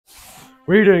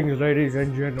Greetings, ladies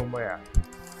and gentlemen.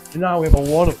 Tonight we have a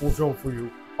wonderful show for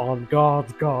you on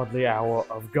God's Godly Hour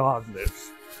of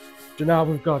Godness. Tonight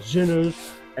we've got sinners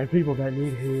and people that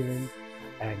need healing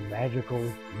and magical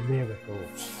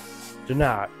miracles.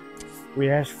 Tonight,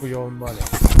 we ask for your money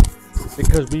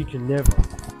because we can never,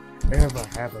 ever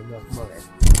have enough money.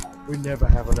 We never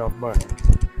have enough money.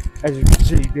 As you can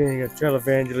see, being a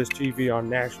televangelist TV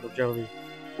on national television,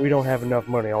 we don't have enough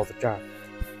money all the time.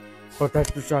 But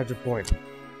that's besides the point.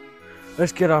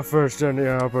 Let's get our first Sunday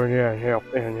up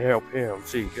and help him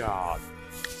see God.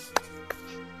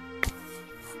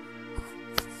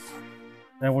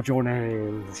 Now, what's your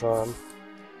name, son?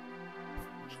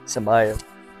 Samaya.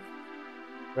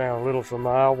 Now, little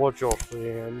Samaya, what's your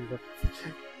sin?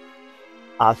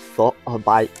 I thought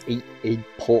about eating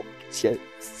pork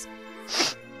chips.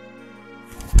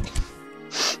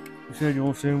 You said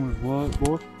your sin was what,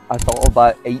 boy? I thought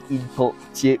about eating pork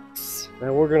chips.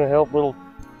 Now, we're going to help little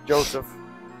Joseph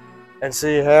and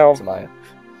see how... Samaya.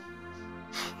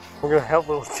 We're going to help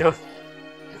little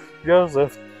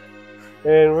Joseph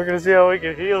and we're going to see how we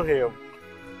can heal him.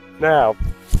 Now,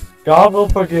 God will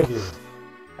forgive you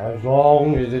as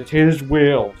long as it's His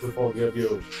will to forgive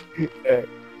you.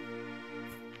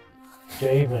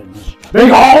 Demons, be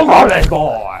gone from this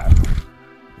boy!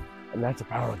 And that's the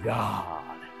power of God,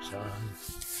 son.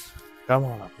 Come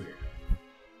on up here.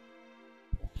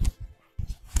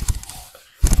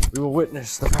 We will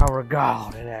witness the power of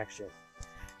God in action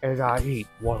as I eat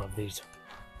one of these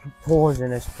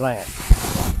poisonous plants.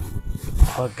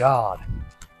 But God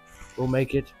will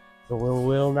make it so it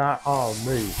will not harm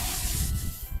me.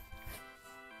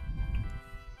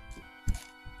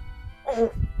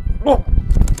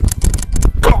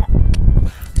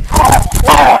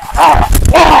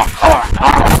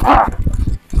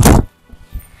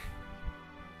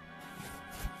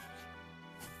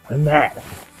 And that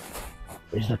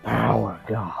is the power of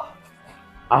God.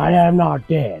 I am not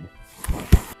dead,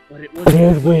 but it was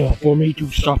His will for me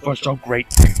to suffer so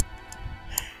greatly.